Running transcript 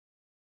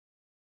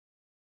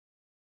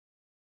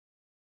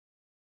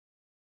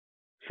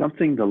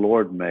Something the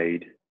Lord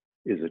Made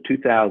is a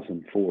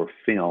 2004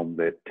 film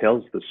that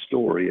tells the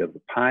story of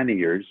the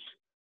pioneers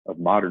of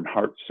modern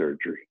heart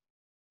surgery.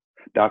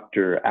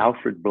 Dr.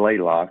 Alfred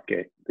Blalock,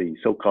 the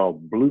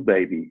so-called Blue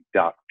Baby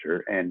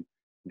doctor, and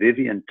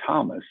Vivian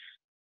Thomas,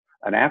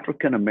 an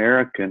African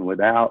American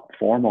without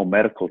formal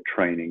medical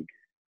training,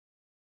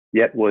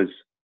 yet was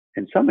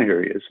in some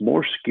areas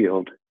more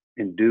skilled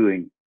in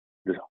doing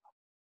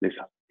this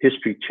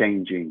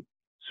history-changing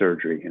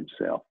surgery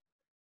himself.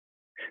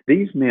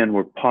 These men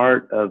were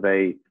part of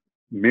a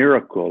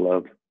miracle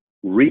of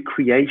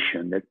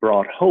recreation that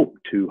brought hope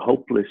to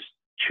hopeless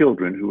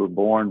children who were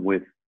born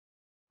with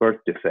birth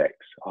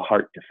defects, a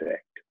heart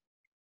defect.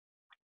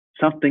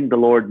 Something the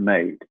Lord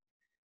Made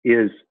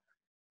is,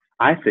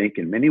 I think,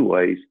 in many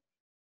ways,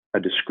 a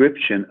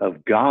description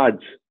of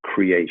God's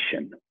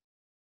creation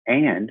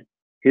and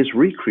his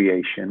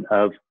recreation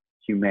of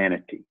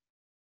humanity.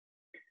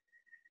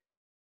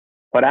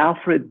 What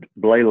Alfred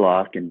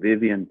Blalock and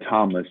Vivian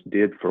Thomas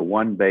did for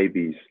one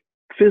baby's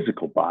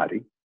physical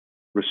body,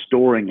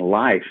 restoring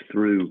life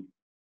through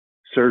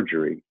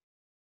surgery,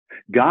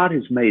 God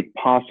has made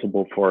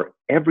possible for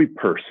every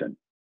person,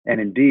 and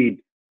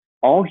indeed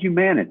all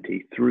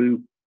humanity,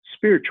 through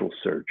spiritual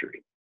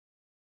surgery.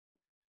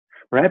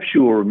 Perhaps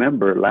you will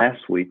remember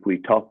last week we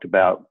talked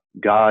about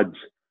God's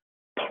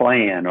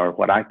plan, or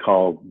what I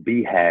call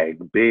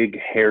BHAG, big,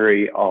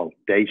 hairy,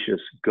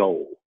 audacious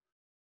goal.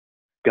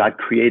 God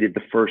created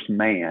the first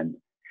man,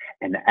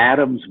 and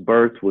Adam's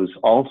birth was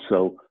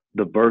also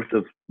the birth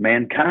of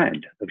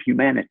mankind, of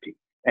humanity.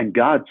 And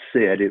God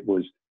said it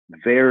was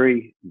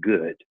very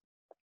good.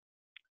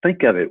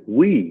 Think of it.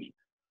 We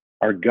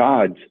are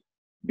God's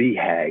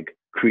BHAG,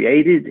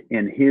 created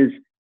in his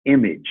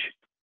image,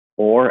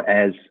 or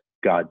as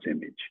God's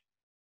image,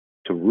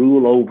 to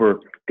rule over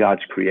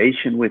God's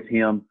creation with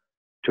him,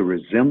 to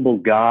resemble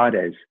God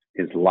as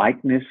his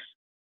likeness,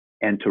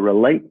 and to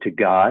relate to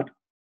God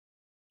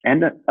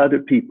and other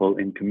people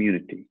in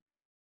community.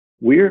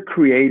 We're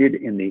created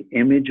in the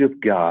image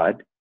of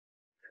God,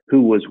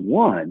 who was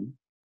one,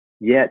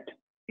 yet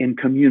in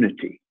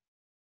community,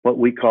 what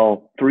we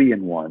call 3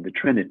 in 1, the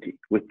Trinity,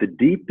 with the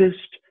deepest,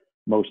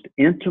 most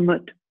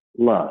intimate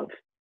love.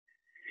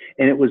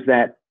 And it was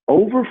that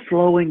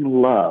overflowing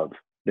love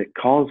that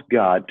caused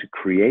God to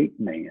create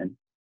man,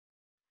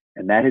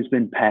 and that has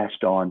been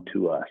passed on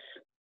to us.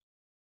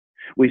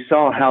 We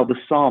saw how the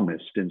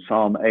psalmist in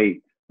Psalm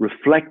 8,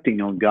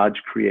 reflecting on God's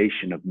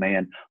creation of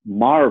man,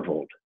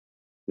 marveled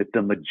that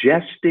the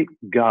majestic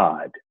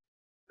God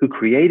who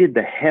created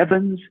the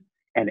heavens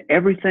and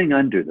everything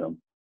under them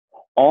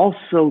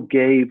also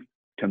gave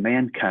to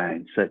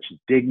mankind such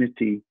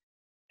dignity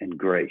and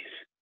grace.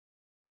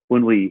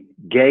 When we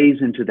gaze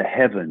into the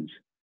heavens,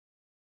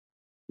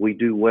 we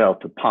do well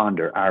to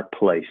ponder our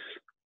place.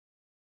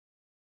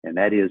 And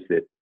that is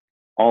that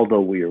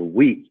although we are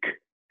weak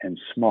and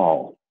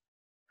small,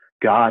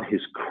 God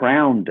has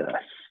crowned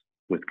us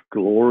with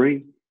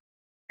glory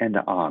and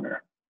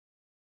honor.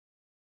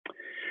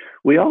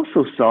 We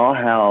also saw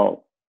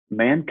how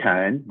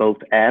mankind, both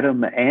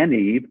Adam and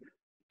Eve,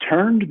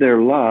 turned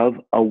their love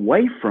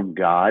away from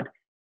God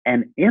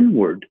and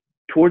inward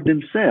toward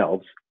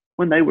themselves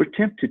when they were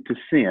tempted to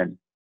sin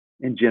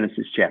in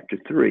Genesis chapter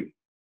 3.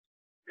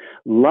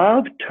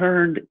 Love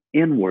turned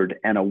inward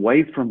and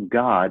away from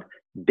God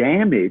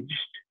damaged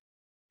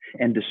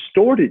and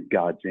distorted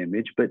God's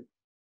image, but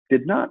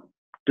did not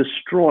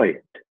destroy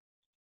it.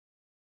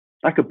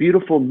 Like a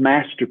beautiful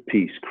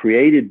masterpiece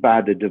created by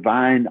the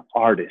divine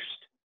artist,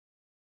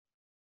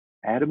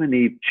 Adam and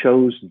Eve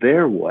chose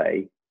their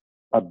way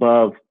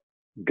above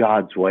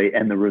God's way,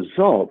 and the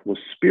result was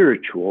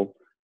spiritual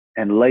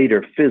and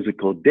later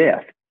physical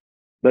death,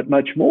 but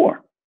much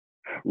more.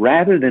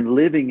 Rather than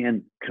living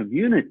in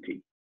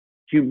community,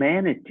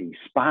 humanity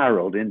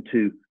spiraled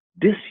into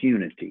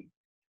disunity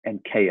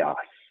and chaos,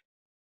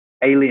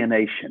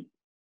 alienation.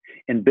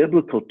 In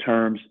biblical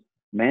terms,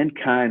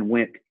 mankind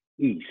went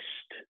east.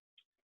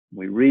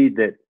 We read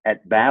that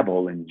at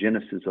Babel in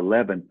Genesis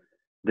 11,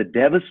 the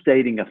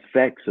devastating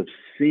effects of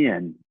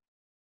sin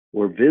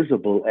were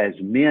visible as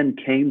men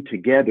came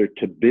together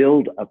to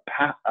build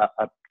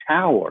a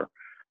tower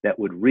that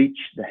would reach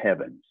the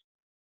heavens.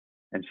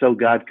 And so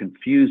God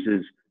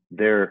confuses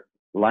their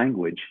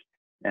language,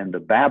 and the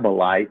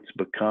Babylonites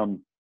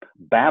become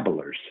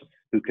babblers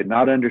who could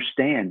not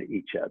understand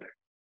each other.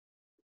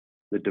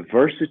 The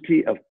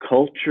diversity of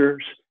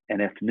cultures and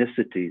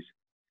ethnicities,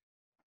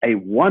 a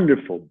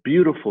wonderful,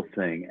 beautiful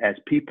thing as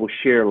people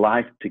share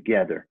life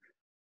together,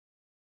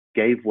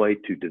 gave way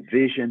to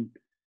division,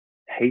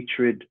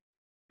 hatred,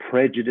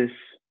 prejudice,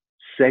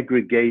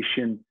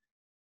 segregation,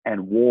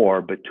 and war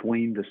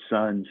between the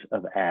sons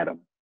of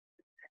Adam.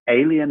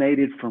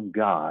 Alienated from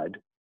God,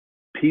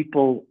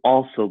 people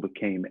also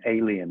became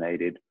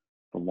alienated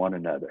from one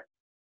another.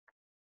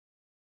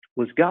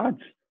 Was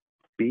God's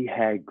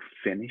BHAG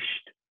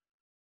finished?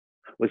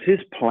 Was his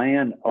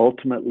plan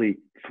ultimately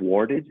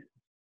thwarted?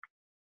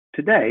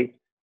 Today,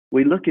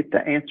 we look at the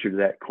answer to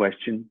that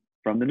question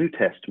from the New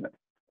Testament.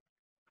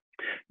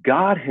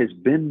 God has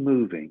been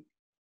moving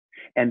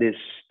and is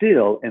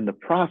still in the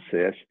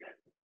process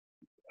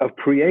of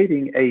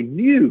creating a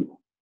new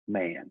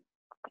man,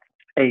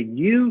 a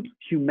new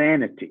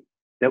humanity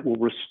that will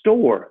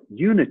restore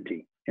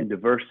unity and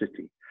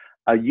diversity,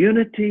 a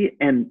unity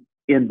and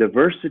in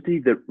diversity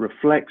that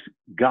reflects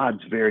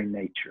God's very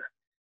nature.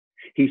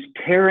 He's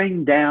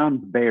tearing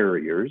down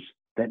barriers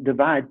that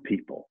divide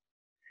people.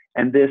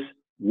 And this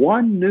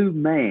one new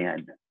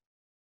man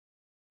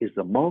is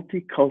the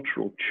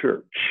multicultural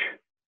church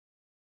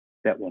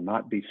that will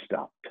not be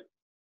stopped.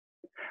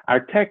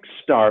 Our text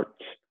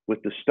starts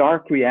with the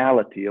stark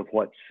reality of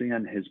what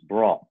sin has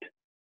brought,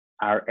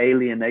 our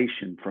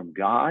alienation from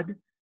God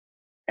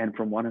and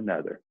from one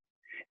another.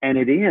 And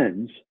it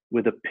ends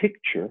with a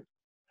picture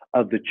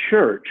of the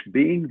church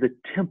being the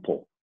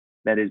temple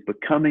that is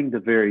becoming the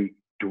very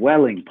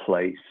dwelling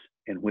place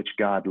in which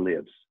God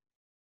lives.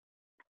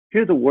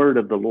 Hear the word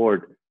of the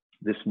Lord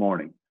this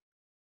morning.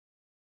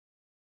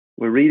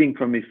 We're reading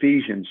from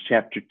Ephesians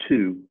chapter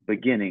 2,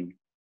 beginning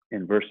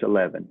in verse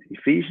 11.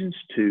 Ephesians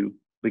 2,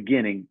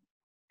 beginning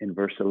in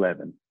verse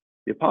 11.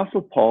 The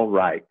Apostle Paul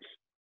writes,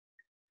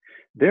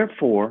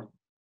 "Therefore,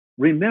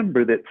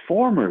 remember that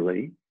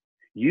formerly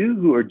you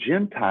who are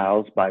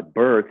Gentiles by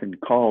birth and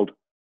called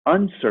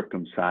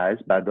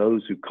uncircumcised by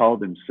those who call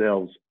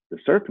themselves the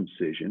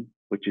circumcision,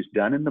 which is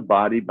done in the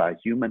body by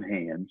human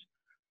hands,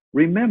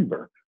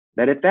 remember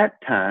that at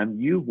that time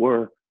you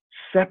were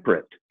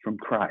separate from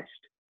Christ,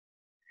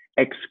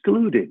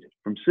 excluded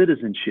from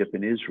citizenship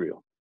in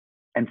Israel,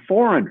 and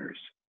foreigners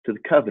to the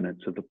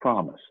covenants of the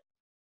promise,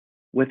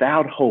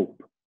 without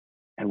hope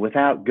and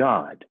without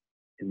God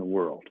in the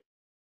world.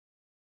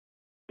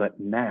 But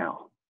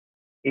now,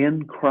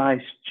 in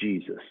Christ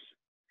Jesus,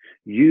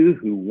 you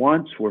who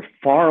once were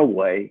far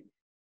away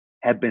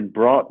have been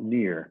brought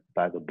near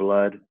by the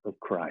blood of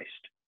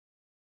Christ.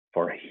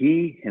 For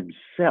he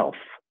himself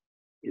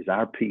is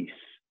our peace,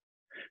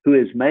 who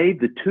has made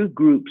the two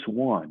groups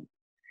one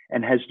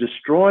and has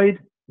destroyed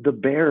the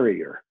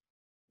barrier,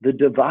 the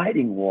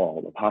dividing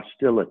wall of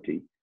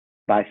hostility,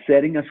 by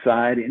setting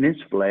aside in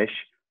his flesh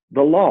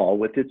the law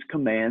with its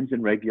commands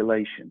and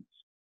regulations.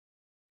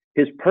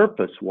 His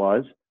purpose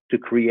was to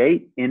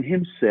create in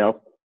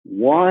himself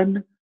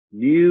one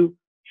new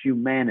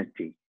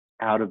humanity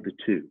out of the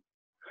two,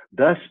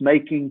 thus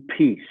making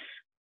peace,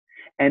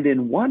 and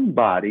in one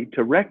body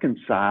to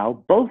reconcile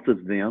both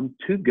of them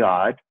to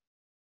God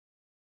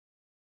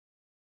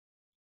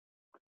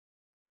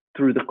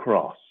through the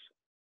cross,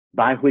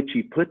 by which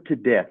he put to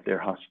death their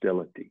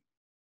hostility.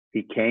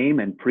 He came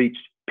and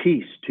preached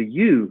peace to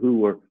you who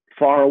were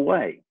far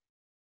away,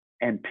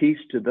 and peace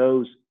to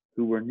those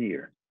who were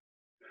near.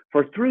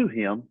 For through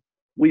him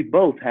we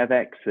both have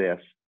access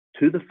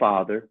to the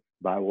Father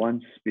by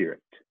one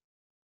Spirit."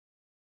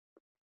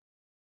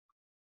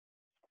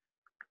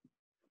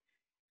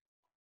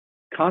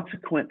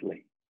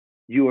 Consequently,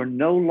 you are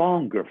no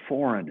longer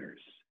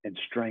foreigners and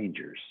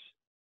strangers,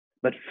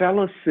 but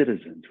fellow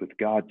citizens with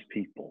God's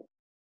people,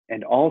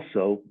 and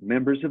also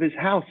members of his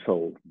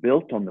household,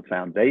 built on the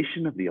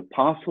foundation of the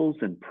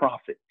apostles and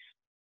prophets,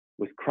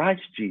 with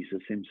Christ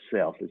Jesus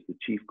himself as the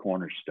chief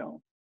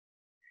cornerstone.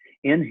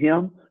 In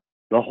him,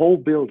 the whole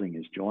building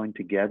is joined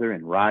together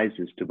and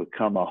rises to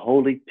become a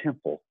holy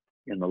temple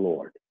in the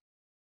Lord.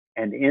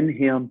 And in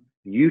him,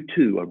 you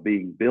too are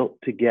being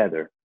built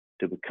together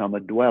to become a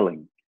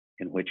dwelling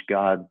in which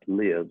God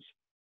lives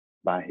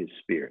by his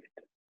Spirit.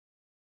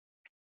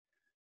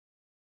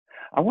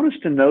 I want us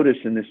to notice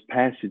in this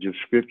passage of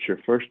Scripture,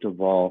 first of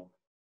all,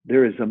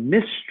 there is a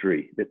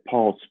mystery that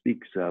Paul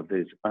speaks of that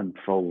is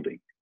unfolding.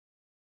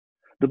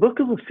 The book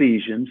of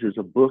Ephesians is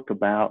a book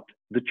about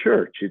the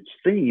church. Its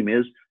theme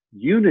is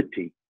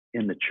unity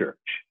in the church.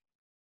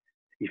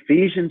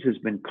 Ephesians has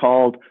been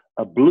called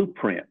a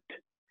blueprint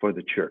for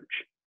the church.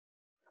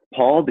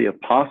 Paul, the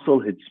apostle,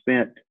 had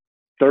spent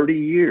 30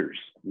 years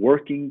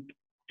working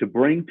to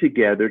bring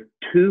together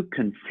two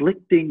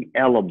conflicting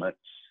elements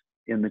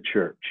in the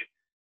church.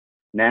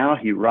 Now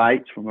he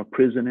writes from a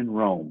prison in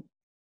Rome.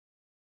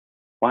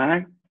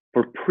 Why?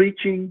 For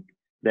preaching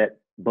that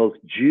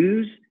both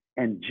Jews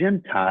and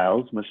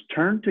Gentiles must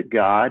turn to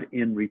God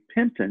in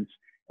repentance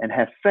and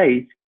have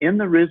faith in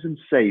the risen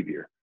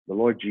Savior, the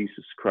Lord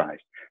Jesus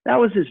Christ. That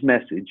was his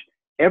message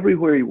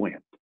everywhere he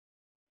went.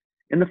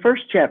 In the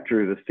first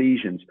chapter of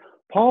Ephesians,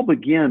 Paul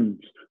begins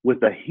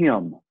with a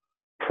hymn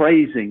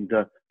praising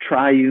the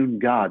triune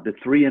God, the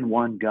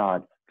three-in-one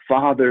God,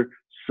 Father,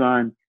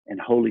 Son,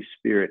 and Holy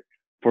Spirit,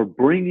 for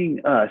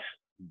bringing us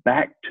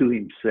back to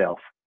himself.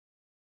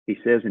 He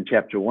says in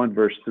chapter 1,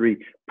 verse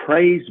 3,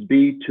 "Praise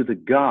be to the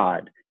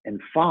God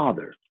and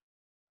Father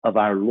of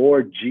our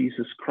Lord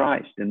Jesus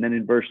Christ." And then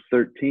in verse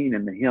 13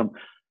 in the hymn,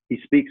 he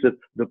speaks of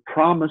the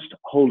promised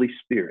Holy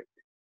Spirit.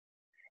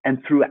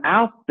 And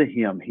throughout the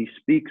hymn, he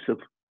speaks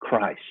of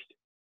Christ.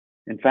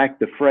 In fact,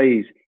 the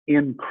phrase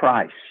 "in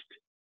Christ"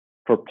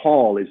 for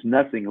Paul is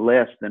nothing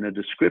less than a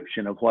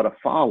description of what a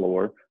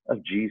follower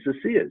of Jesus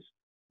is.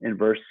 In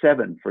verse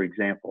 7, for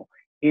example,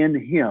 "In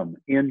him,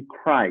 in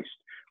Christ,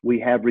 we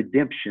have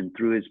redemption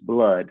through his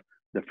blood,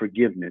 the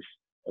forgiveness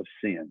of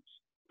sins."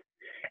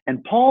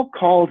 And Paul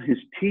called his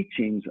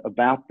teachings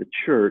about the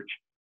church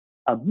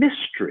a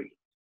mystery,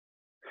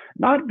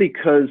 not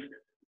because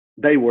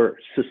they were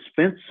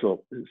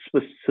suspenseful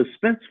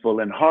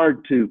and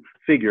hard to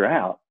figure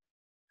out,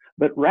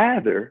 but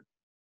rather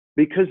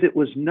because it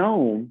was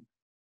not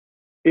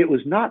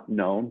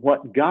known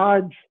what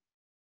God's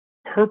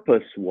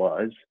purpose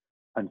was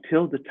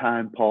until the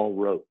time Paul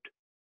wrote.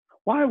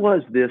 Why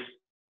was this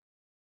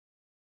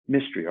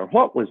mystery, or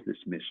what was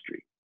this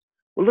mystery?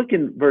 Well, look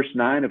in verse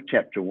 9 of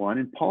chapter 1,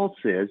 and Paul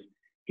says,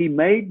 he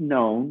made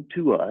known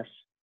to us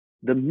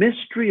the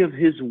mystery of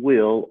his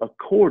will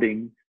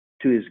according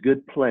to his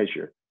good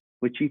pleasure,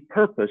 which he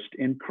purposed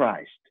in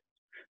Christ,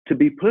 to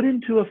be put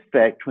into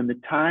effect when the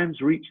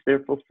times reach their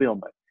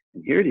fulfillment.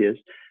 And here it is,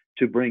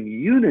 to bring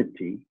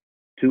unity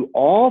to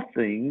all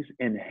things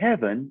in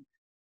heaven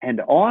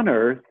and on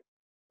earth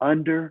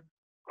under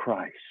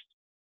Christ.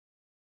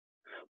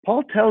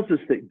 Paul tells us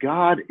that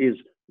God is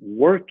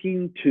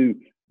working to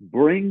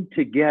bring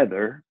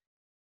together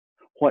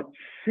what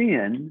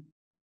sin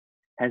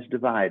has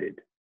divided.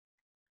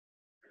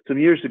 Some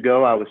years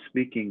ago, I was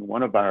speaking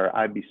one of our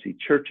IBC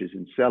churches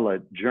in Celle,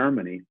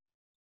 Germany,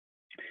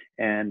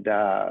 and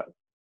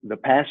the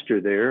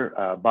pastor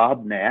there,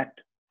 Bob Nat,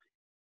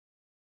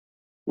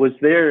 was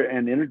there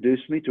and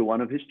introduced me to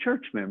one of his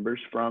church members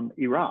from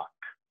Iraq.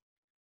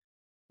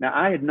 Now,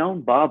 I had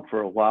known Bob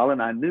for a while,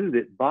 and I knew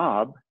that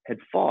Bob had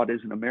fought as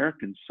an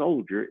American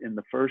soldier in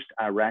the first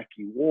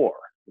Iraqi war,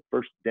 the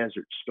first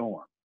Desert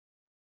Storm.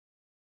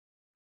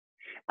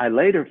 I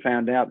later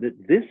found out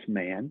that this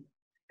man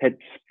had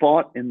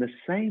fought in the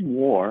same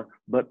war,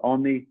 but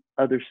on the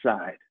other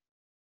side.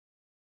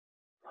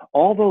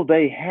 Although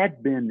they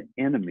had been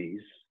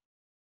enemies,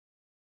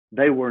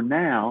 they were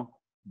now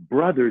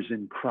brothers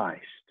in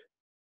Christ,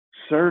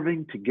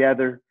 serving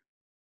together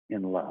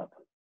in love.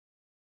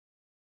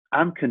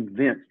 I'm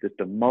convinced that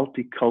the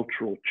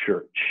multicultural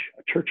church,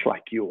 a church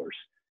like yours,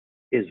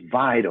 is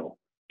vital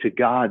to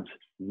God's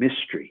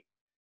mystery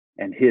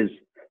and his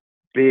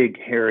big,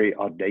 hairy,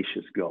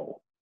 audacious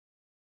goal.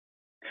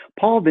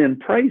 Paul then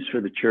prays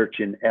for the church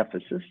in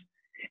Ephesus,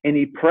 and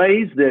he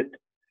prays that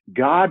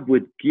God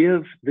would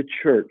give the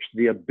church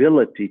the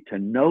ability to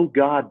know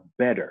God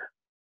better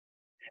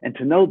and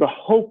to know the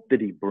hope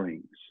that he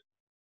brings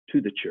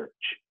to the church.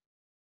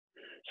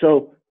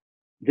 So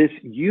this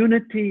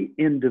unity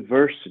in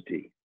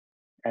diversity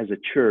as a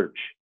church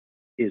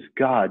is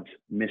God's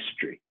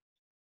mystery.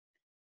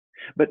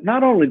 But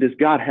not only does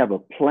God have a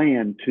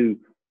plan to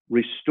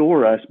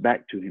restore us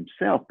back to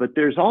himself, but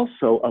there's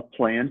also a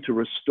plan to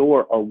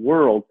restore a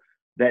world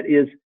that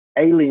is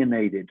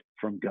alienated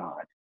from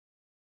God.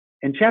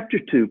 In chapter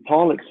 2,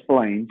 Paul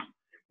explains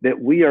that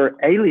we are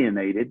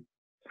alienated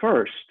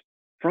first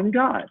from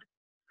God.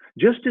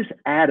 Just as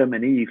Adam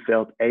and Eve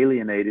felt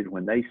alienated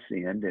when they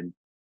sinned and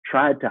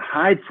tried to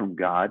hide from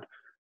God,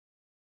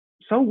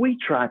 so we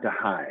try to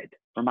hide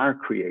from our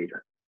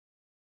Creator.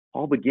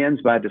 Paul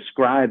begins by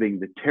describing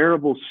the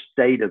terrible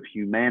state of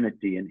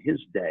humanity in his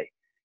day,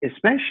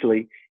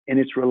 especially in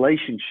its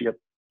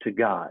relationship to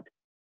God.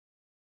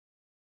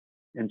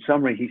 In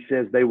summary, he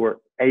says they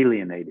were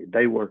alienated.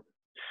 They were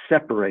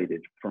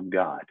separated from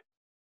God.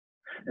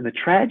 And the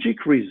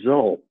tragic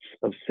results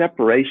of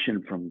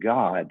separation from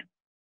God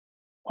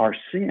are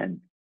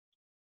sin,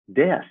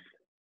 death,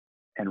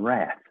 and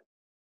wrath.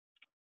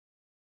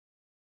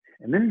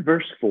 And then in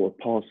verse 4,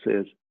 Paul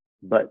says,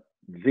 but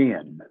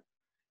then.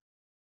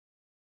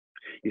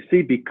 You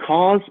see,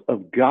 because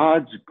of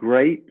God's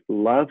great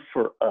love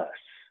for us,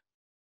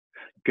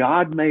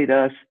 God made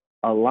us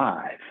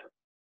alive,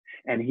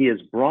 and he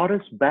has brought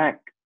us back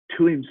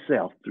to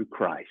himself through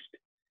Christ.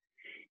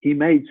 He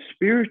made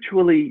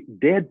spiritually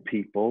dead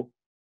people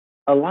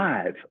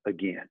alive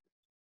again.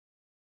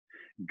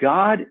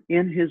 God,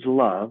 in his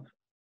love,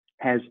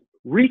 has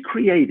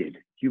recreated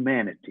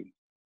humanity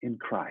in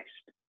Christ.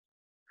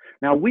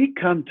 Now, we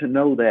come to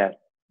know that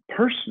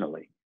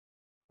personally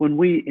when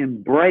we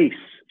embrace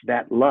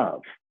that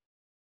love,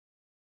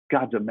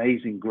 God's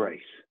amazing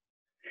grace,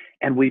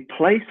 and we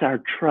place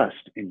our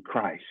trust in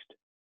Christ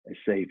as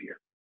Savior.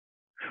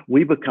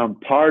 We become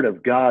part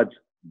of God's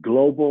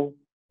global,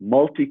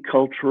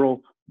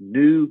 multicultural,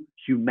 new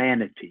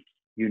humanity,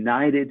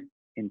 united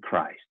in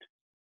Christ.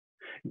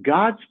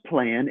 God's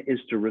plan is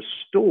to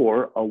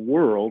restore a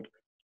world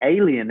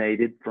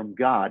alienated from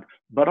God,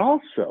 but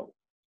also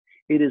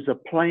it is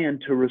a plan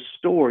to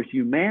restore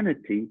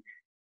humanity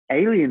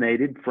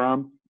alienated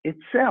from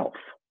itself.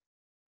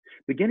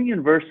 Beginning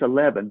in verse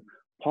 11,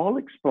 Paul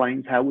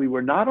explains how we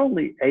were not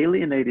only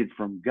alienated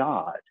from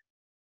God,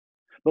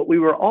 but we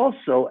were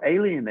also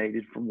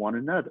alienated from one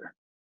another.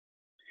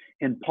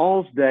 In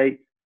Paul's day,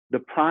 the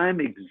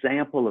prime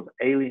example of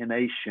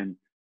alienation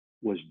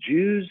was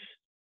Jews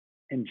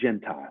and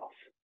Gentiles.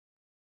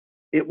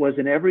 It was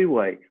in every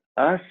way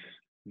us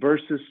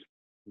versus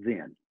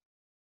them.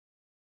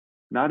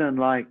 Not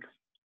unlike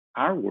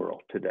our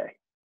world today.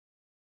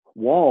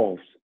 Walls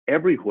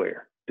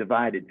everywhere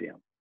divided them,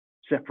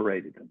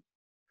 separated them.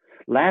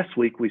 Last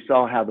week, we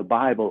saw how the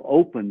Bible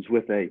opens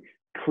with a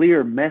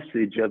clear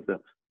message of the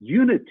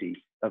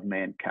unity of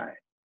mankind.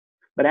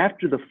 But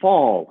after the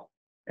fall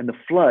and the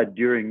flood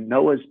during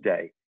Noah's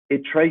day,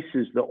 it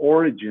traces the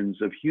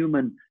origins of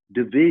human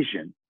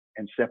division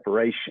and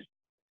separation.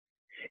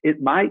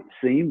 It might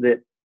seem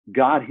that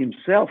God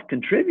himself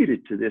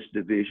contributed to this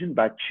division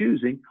by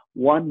choosing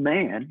one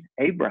man,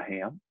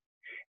 Abraham,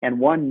 and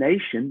one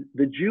nation,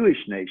 the Jewish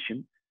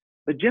nation.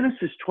 But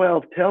Genesis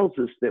 12 tells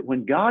us that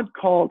when God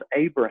called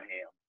Abraham,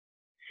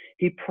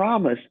 he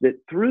promised that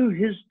through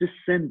his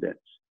descendants,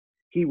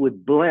 he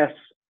would bless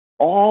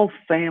all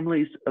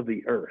families of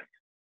the earth.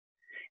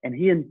 And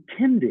he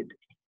intended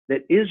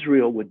that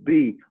Israel would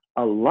be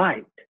a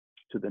light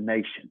to the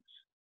nations.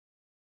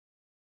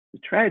 The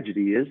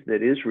tragedy is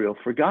that Israel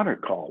forgot her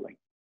calling.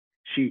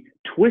 She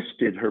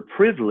twisted her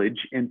privilege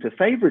into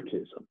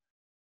favoritism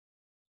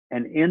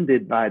and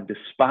ended by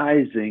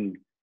despising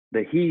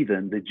the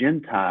heathen, the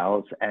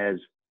Gentiles, as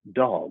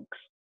dogs.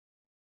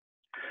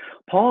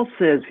 Paul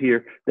says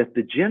here that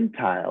the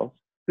Gentiles,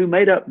 who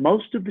made up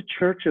most of the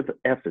church of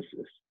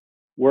Ephesus,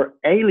 were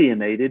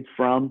alienated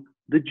from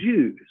the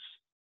Jews.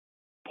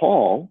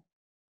 Paul,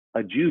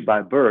 a Jew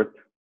by birth,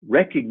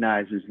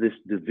 recognizes this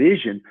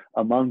division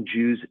among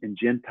Jews and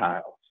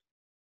Gentiles.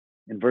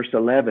 In verse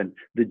 11,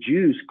 the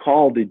Jews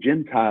called the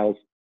Gentiles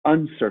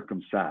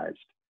uncircumcised,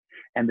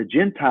 and the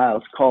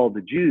Gentiles called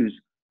the Jews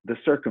the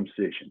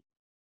circumcision.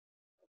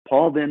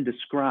 Paul then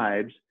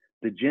describes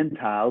the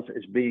Gentiles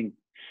as being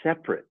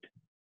separated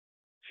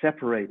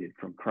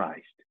from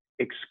Christ,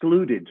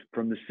 excluded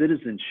from the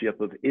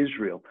citizenship of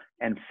Israel,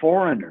 and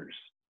foreigners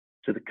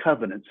to the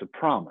covenants of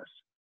promise,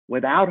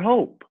 without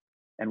hope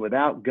and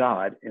without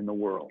God in the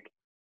world.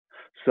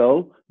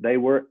 So they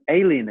were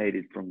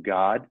alienated from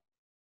God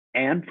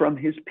and from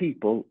his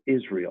people,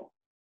 Israel.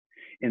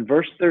 In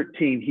verse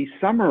 13, he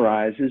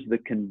summarizes the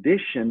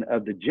condition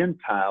of the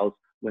Gentiles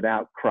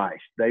without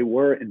Christ. They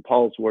were, in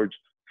Paul's words,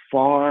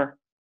 far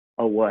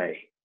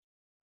away.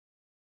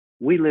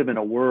 We live in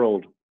a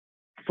world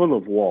full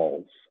of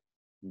walls,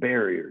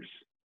 barriers,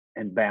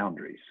 and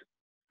boundaries.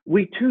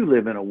 We too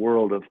live in a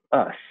world of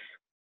us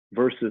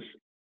versus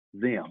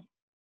them.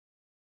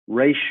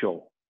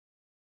 Racial,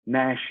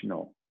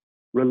 national,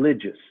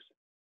 religious,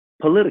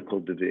 political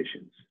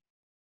divisions.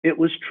 It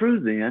was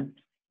true then,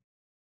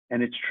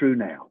 and it's true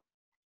now.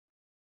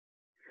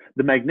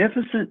 The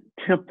magnificent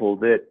temple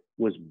that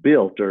was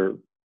built, or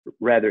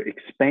rather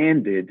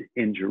expanded,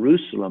 in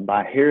Jerusalem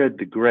by Herod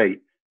the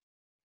Great,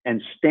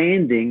 and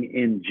standing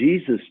in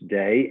Jesus'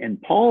 day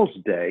and Paul's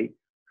day,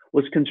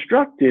 was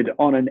constructed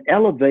on an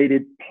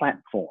elevated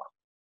platform.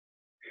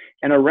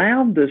 And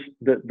around this,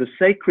 the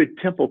sacred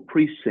temple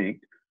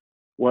precinct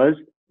was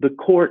the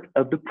court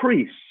of the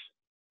priests.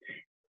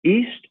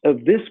 East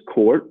of this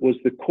court was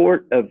the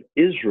court of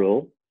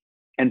Israel,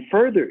 and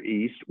further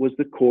east was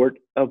the court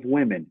of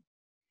women,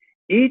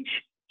 each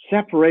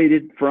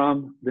separated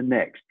from the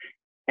next.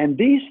 And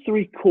these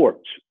three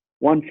courts,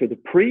 one for the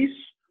priests,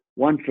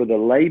 one for the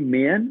lay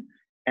men,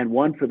 and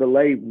one for the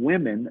lay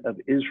women of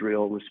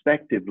Israel,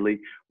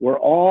 respectively, were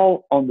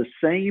all on the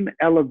same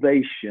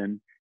elevation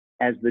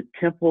as the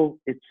temple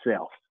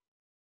itself.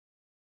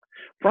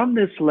 From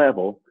this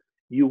level,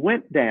 you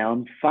went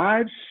down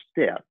 5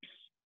 steps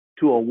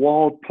to a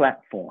walled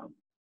platform.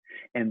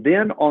 And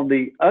then on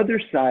the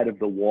other side of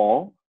the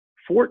wall,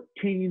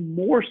 14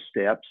 more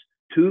steps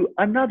to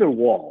another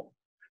wall,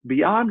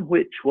 beyond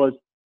which was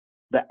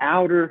the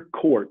outer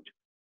court,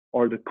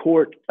 or the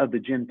court of the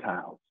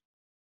Gentiles.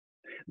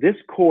 This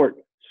court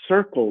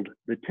circled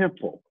the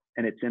temple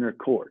and its inner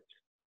courts.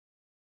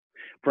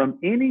 From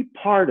any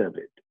part of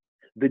it,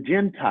 the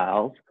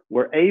Gentiles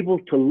were able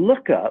to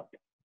look up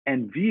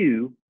and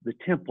view the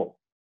temple,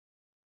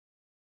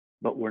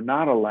 but were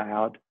not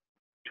allowed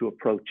to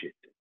approach it.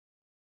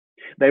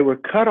 They were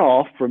cut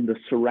off from the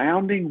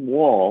surrounding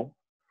wall,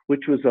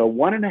 which was a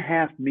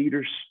 1.5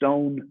 meter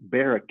stone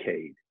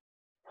barricade,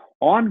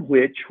 on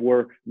which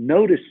were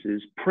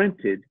notices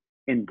printed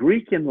in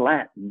Greek and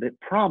Latin that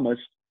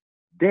promised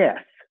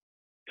death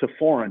to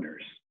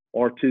foreigners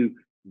or to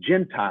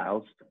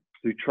Gentiles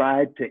who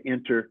tried to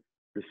enter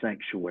the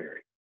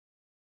sanctuary.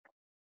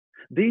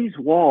 These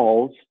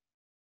walls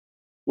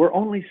were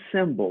only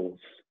symbols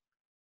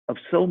of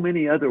so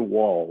many other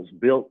walls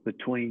built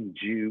between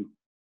Jew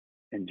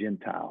and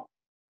Gentile.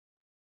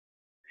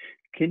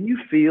 Can you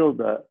feel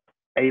the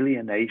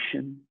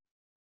alienation,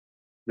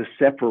 the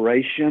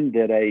separation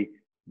that a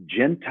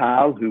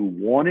Gentile who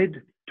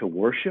wanted to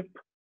worship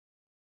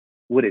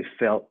would have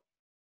felt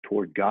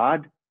toward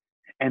God,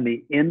 and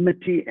the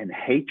enmity and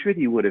hatred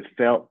he would have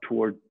felt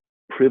toward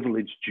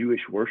privileged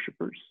Jewish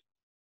worshipers?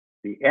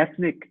 The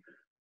ethnic,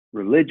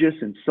 religious,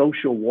 and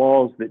social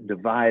walls that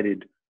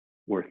divided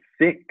were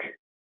thick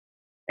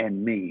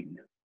and mean.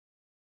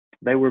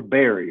 They were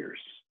barriers.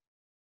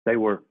 They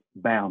were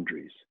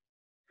boundaries.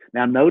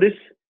 Now notice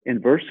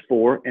in verse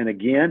 4 and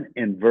again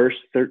in verse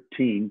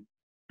 13,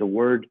 the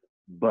word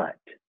but.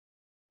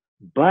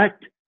 But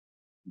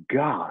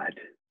God.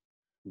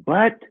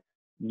 But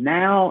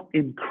now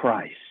in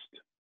Christ.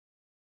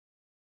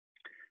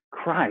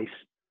 Christ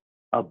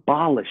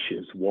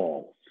abolishes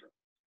walls.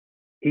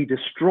 He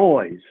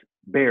destroys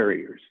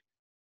barriers,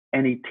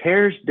 and he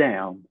tears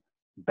down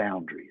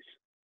boundaries.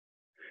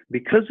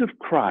 Because of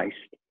Christ,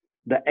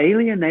 the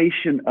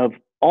alienation of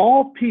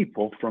all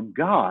people from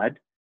God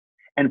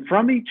and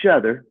from each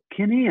other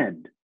can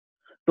end.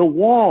 The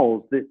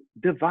walls that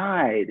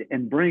divide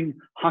and bring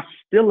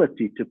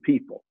hostility to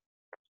people,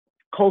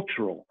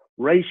 cultural,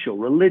 racial,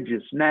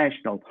 religious,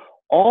 national,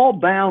 all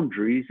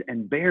boundaries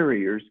and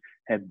barriers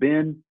have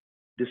been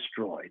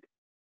destroyed.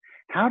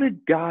 How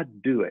did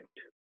God do it?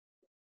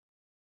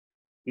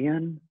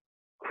 In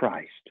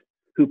Christ,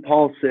 who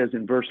Paul says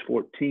in verse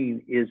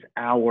 14 is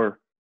our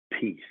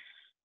peace.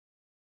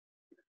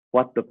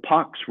 What the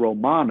Pax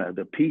Romana,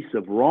 the peace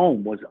of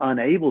Rome, was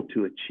unable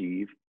to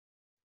achieve,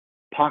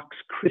 Pax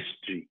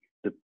Christi,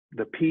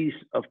 the peace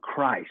of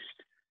Christ,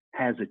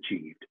 has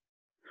achieved.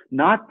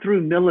 Not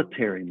through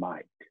military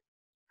might,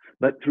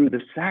 but through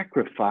the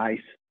sacrifice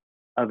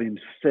of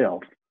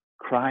himself,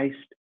 Christ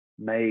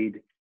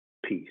made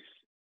peace.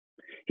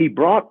 He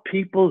brought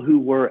people who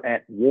were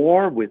at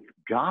war with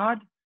God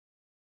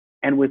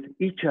and with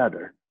each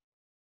other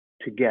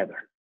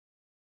together.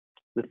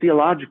 The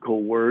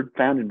theological word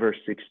found in verse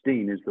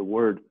 16 is the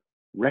word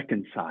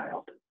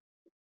reconciled.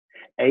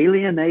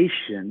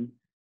 Alienation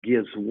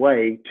gives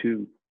way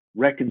to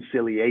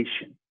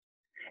reconciliation,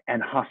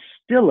 and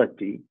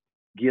hostility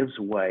gives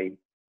way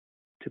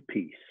to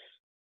peace.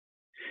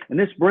 And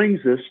this brings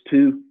us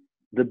to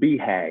the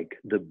BHAG,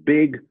 the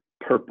big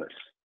purpose.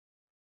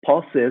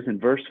 Paul says in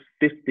verse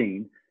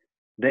 15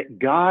 that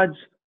God's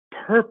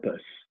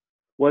purpose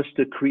was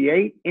to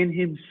create in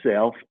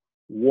himself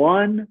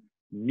one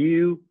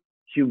new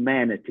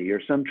humanity,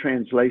 or some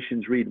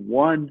translations read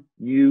one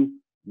new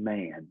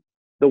man.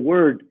 The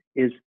word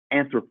is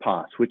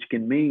anthropos, which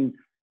can mean,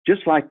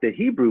 just like the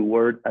Hebrew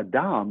word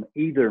Adam,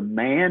 either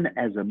man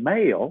as a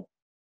male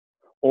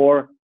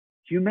or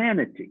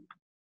humanity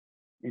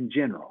in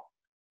general.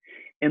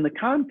 In the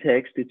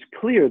context, it's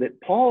clear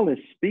that Paul is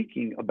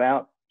speaking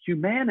about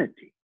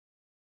humanity.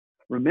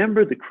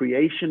 Remember the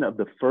creation of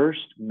the first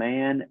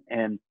man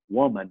and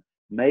woman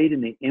made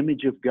in the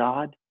image of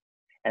God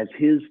as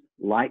his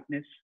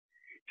likeness?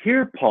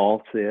 Here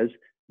Paul says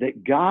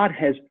that God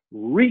has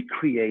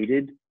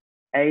recreated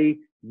a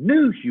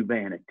new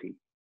humanity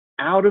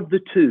out of the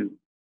two,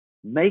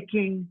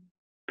 making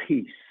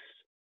peace,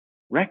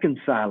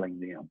 reconciling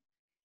them,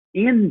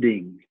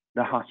 ending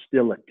the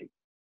hostility.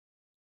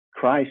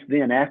 Christ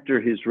then,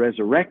 after his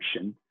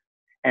resurrection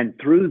and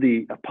through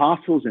the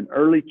apostles and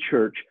early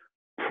church,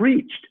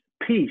 preached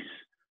peace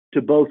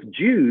to both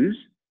Jews,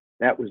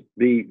 that would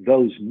be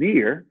those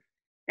near,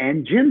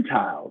 and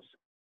Gentiles,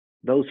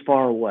 those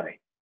far away.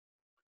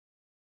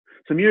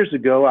 Some years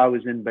ago, I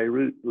was in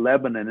Beirut,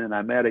 Lebanon, and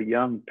I met a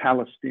young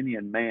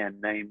Palestinian man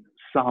named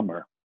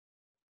Samer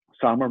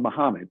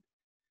Mohammed.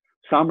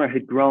 Samer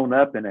had grown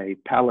up in a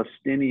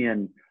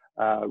Palestinian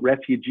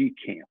refugee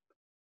camp.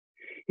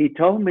 He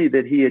told me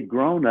that he had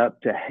grown up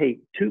to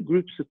hate two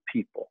groups of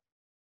people,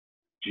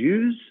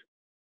 Jews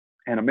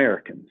and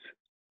Americans.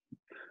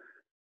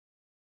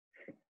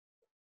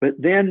 But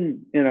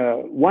then, in a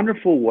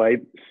wonderful way,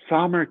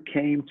 Samer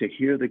came to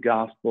hear the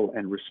gospel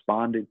and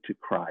responded to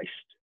Christ.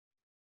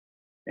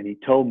 And he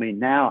told me,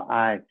 now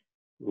I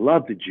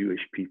love the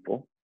Jewish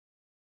people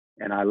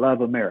and I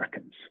love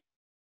Americans.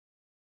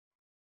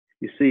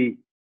 You see,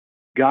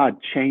 God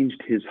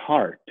changed his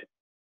heart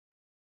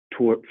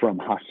from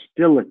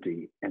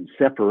hostility and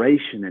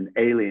separation and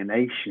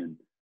alienation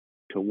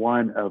to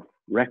one of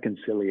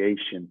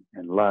reconciliation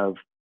and love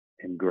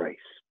and grace.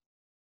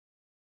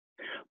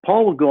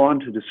 Paul will go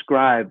on to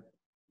describe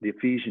the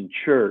Ephesian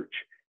church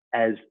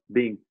as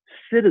being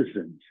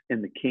citizens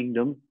in the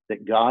kingdom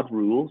that God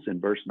rules in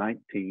verse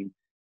 19,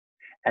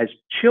 as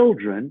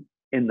children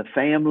in the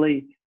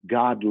family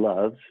God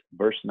loves,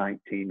 verse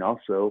 19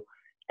 also,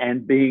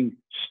 and being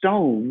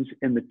stones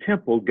in the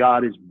temple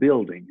God is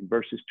building in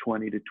verses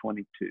 20 to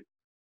 22.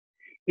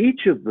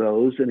 Each of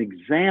those an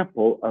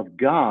example of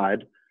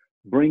God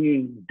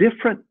bringing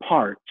different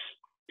parts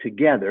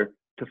together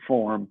to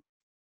form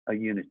a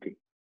unity.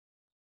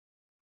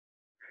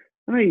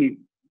 Let me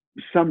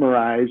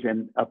summarize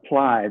and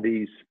apply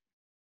these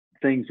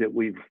things that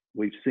we've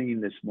seen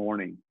this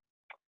morning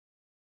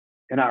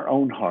in our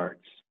own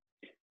hearts.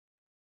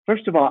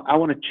 First of all, I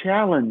want to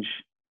challenge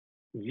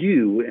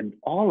you and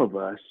all of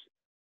us,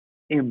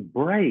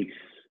 embrace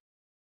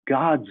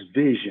God's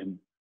vision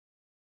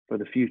for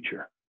the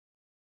future.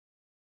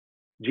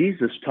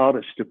 Jesus taught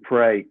us to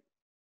pray,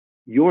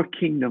 your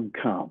kingdom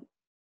come,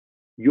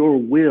 your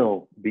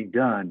will be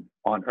done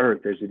on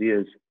earth as it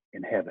is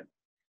in heaven.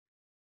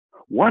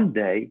 One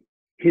day,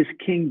 his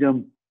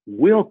kingdom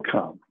will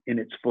come in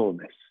its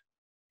fullness.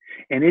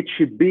 And it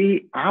should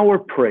be our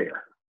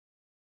prayer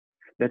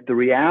that the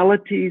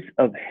realities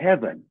of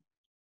heaven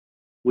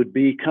would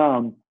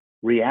become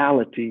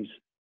realities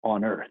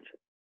on earth.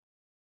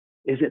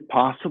 Is it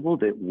possible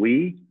that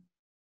we,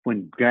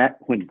 when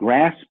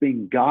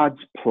grasping God's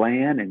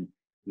plan and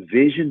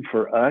vision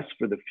for us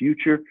for the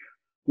future,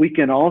 we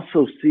can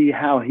also see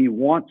how he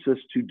wants us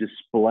to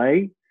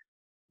display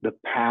the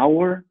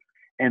power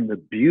and the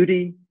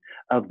beauty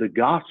of the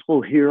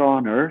gospel here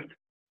on earth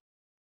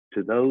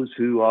to those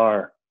who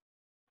are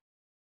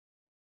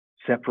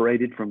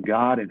separated from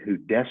God and who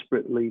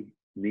desperately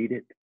need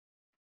it.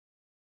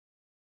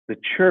 The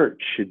church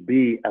should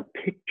be a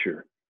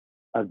picture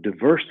of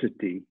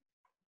diversity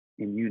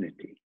in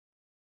unity.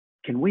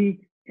 Can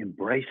we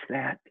embrace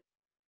that?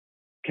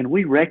 Can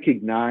we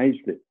recognize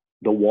that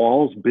the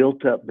walls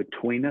built up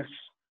between us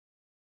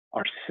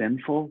are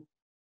sinful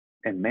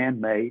and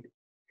man-made,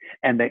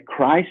 and that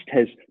Christ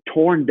has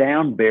torn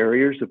down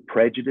barriers of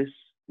prejudice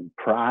and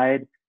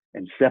pride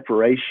and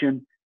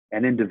separation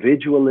and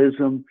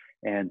individualism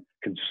and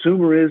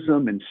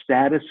consumerism and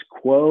status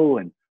quo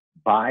and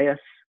bias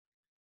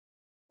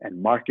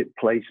and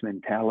marketplace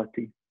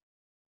mentality?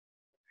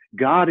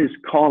 God is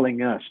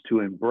calling us to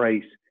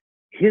embrace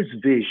his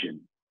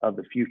vision of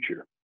the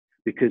future,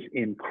 because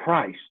in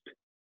Christ,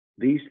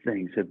 these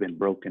things have been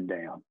broken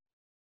down.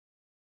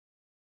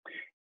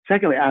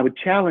 Secondly, I would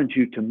challenge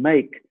you to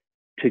make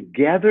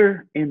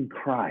together in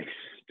Christ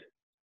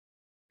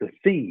the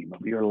theme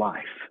of your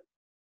life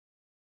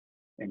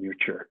and your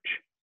church.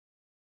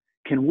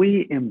 Can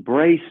we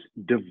embrace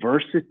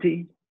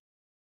diversity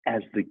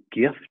as the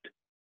gift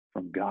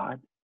from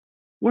God?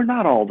 We're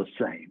not all the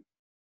same.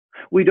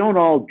 We don't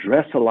all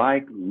dress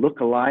alike, look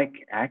alike,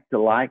 act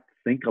alike,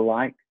 think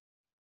alike.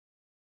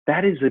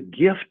 That is a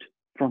gift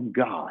from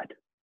God.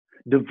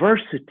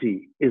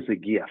 Diversity is a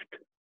gift.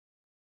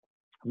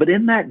 But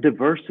in that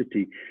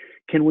diversity,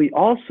 can we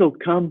also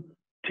come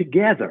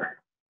together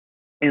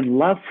in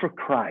love for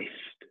Christ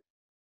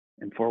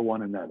and for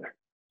one another?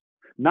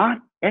 Not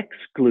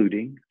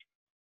excluding,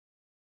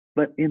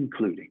 but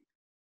including.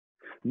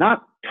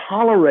 Not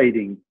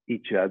tolerating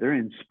each other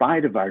in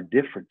spite of our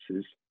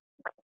differences,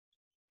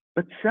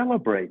 but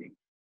celebrating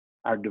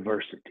our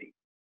diversity.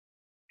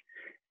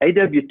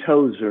 A.W.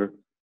 Tozer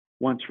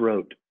once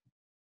wrote,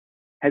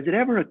 "Has it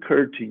ever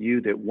occurred to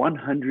you that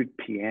 100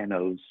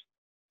 pianos,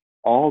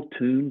 all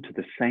tuned to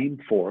the same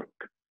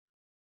fork,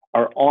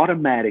 are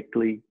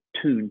automatically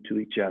tuned to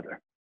each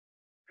other?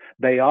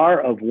 They are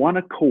of one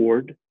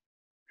accord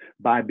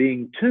by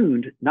being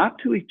tuned not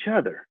to each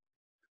other,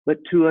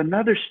 but to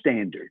another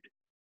standard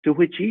to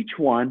which each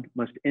one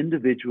must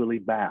individually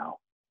bow.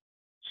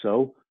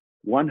 So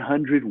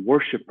 100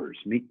 worshipers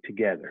meet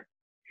together,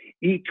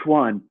 each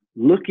one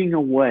looking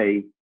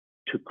away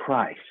to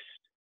Christ,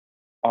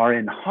 are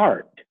in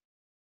heart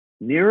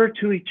nearer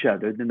to each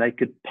other than they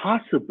could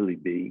possibly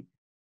be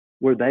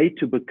were they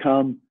to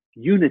become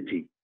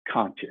unity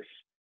conscious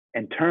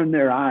and turn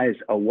their eyes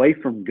away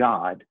from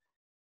God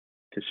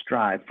to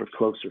strive for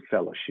closer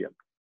fellowship."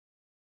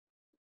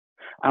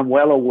 I'm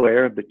well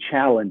aware of the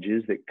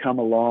challenges that come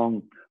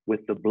along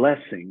with the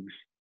blessings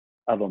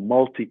of a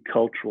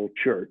multicultural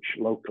church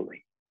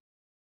locally.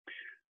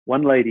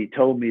 One lady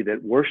told me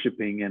that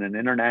worshiping in an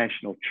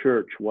international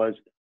church was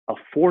a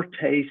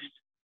foretaste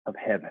of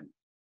heaven.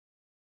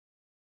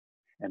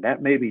 And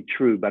that may be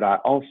true, but I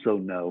also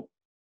know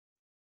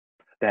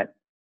that,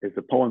 as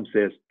the poem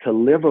says, to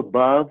live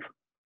above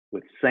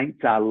with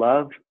saints I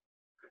love,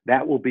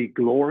 that will be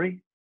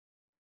glory.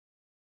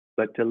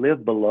 But to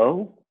live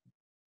below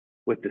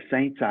with the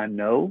saints I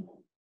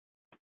know,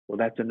 well,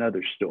 that's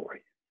another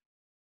story.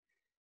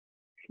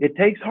 It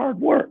takes hard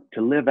work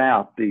to live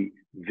out the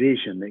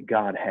vision that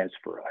God has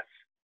for us.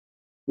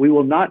 We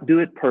will not do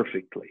it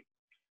perfectly,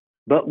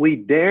 but we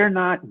dare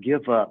not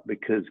give up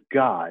because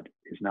God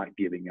is not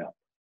giving up.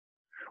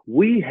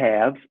 We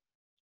have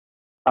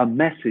a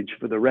message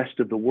for the rest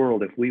of the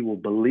world if we will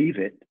believe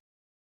it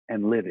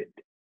and live it.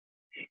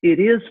 It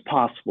is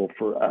possible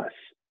for us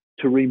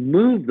to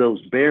remove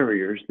those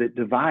barriers that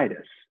divide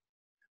us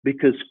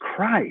because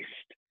Christ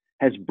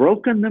has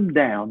broken them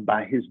down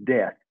by his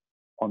death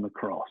on the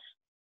cross.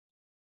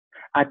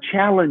 I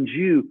challenge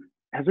you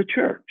as a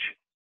church,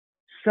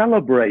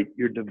 celebrate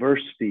your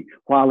diversity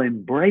while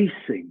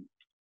embracing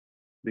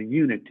the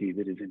unity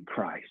that is in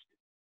Christ.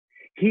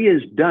 He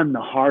has done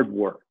the hard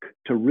work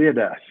to rid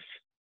us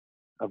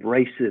of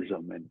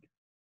racism and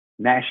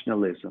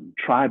nationalism,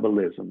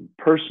 tribalism,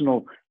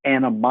 personal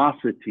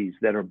animosities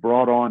that are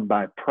brought on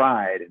by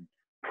pride and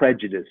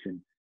prejudice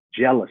and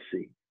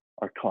jealousy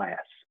or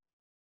class.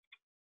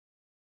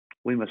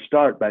 We must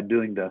start by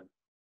doing the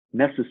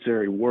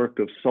necessary work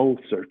of soul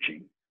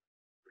searching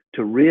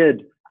to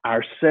rid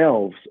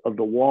ourselves of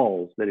the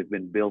walls that have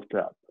been built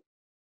up.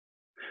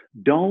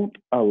 Don't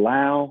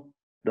allow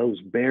those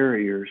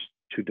barriers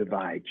to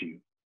divide you.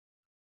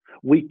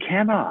 We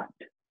cannot,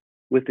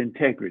 with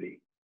integrity,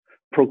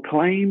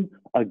 proclaim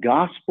a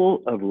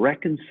gospel of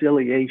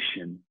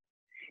reconciliation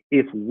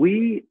if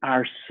we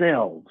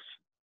ourselves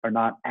are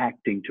not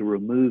acting to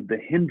remove the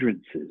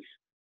hindrances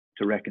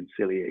to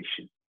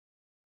reconciliation.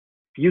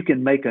 You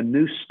can make a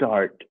new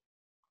start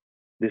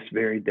this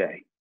very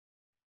day.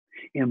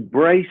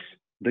 Embrace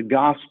the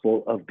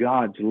gospel of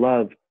God's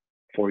love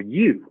for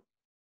you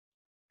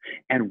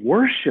and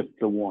worship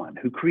the one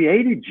who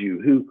created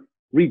you, who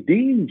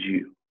redeemed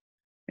you,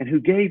 and who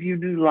gave you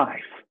new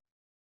life.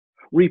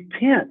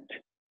 Repent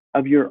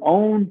of your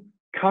own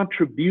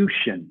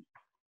contribution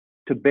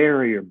to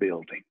barrier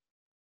building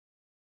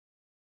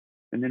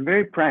And then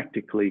very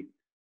practically,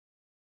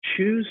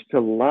 choose to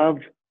love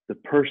the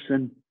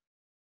person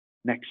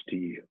next to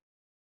you.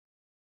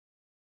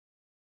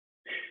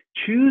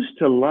 Choose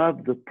to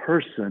love the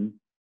person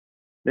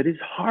that is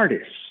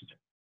hardest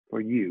for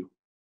you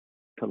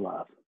to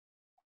love.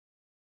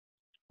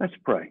 Let's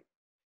pray.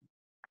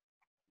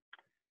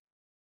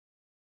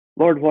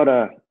 Lord, what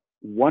a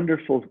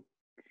wonderful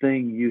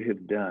thing you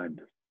have done.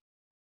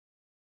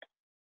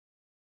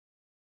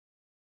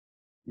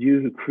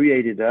 You who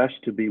created us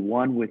to be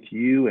one with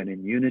you and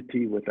in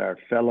unity with our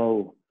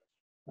fellow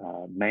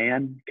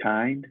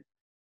mankind.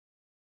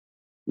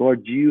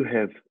 Lord, you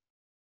have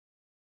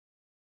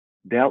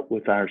dealt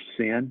with our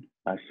sin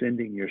by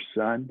sending your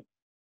Son,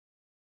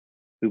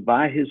 who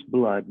by his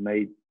blood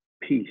made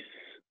peace.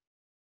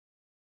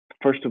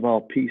 First of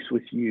all, peace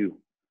with you,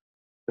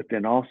 but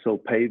then also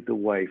paved the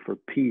way for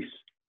peace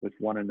with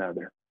one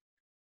another.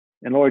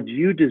 And Lord,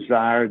 you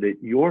desire that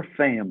your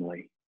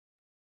family,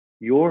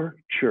 your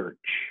church,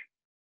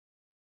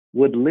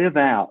 would live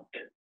out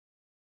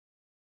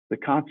the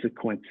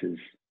consequences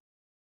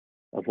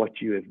of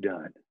what you have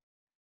done.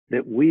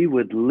 That we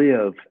would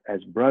live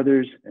as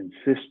brothers and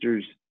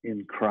sisters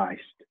in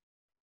Christ.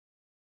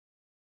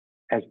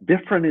 As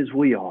different as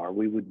we are,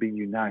 we would be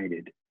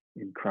united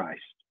in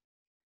Christ.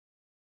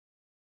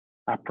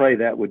 I pray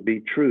that would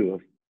be true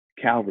of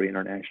Calvary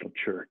International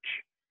Church.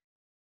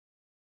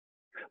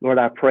 Lord,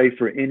 I pray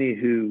for any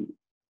who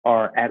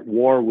are at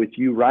war with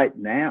you right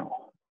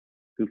now,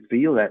 who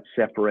feel that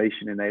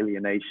separation and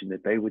alienation,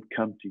 that they would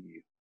come to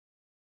you.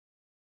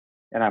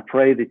 And I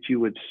pray that you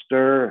would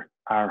stir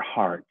our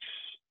hearts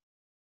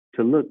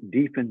to look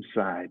deep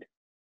inside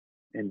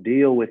and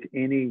deal with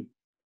any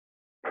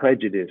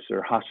prejudice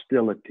or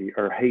hostility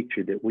or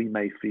hatred that we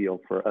may feel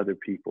for other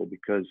people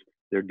because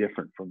they're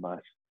different from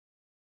us.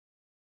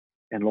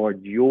 And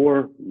Lord,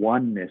 your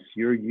oneness,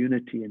 your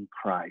unity in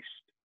Christ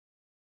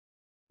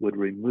would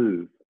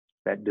remove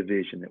that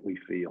division that we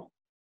feel.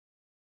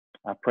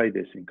 I pray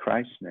this in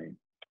Christ's name.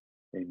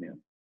 Amen.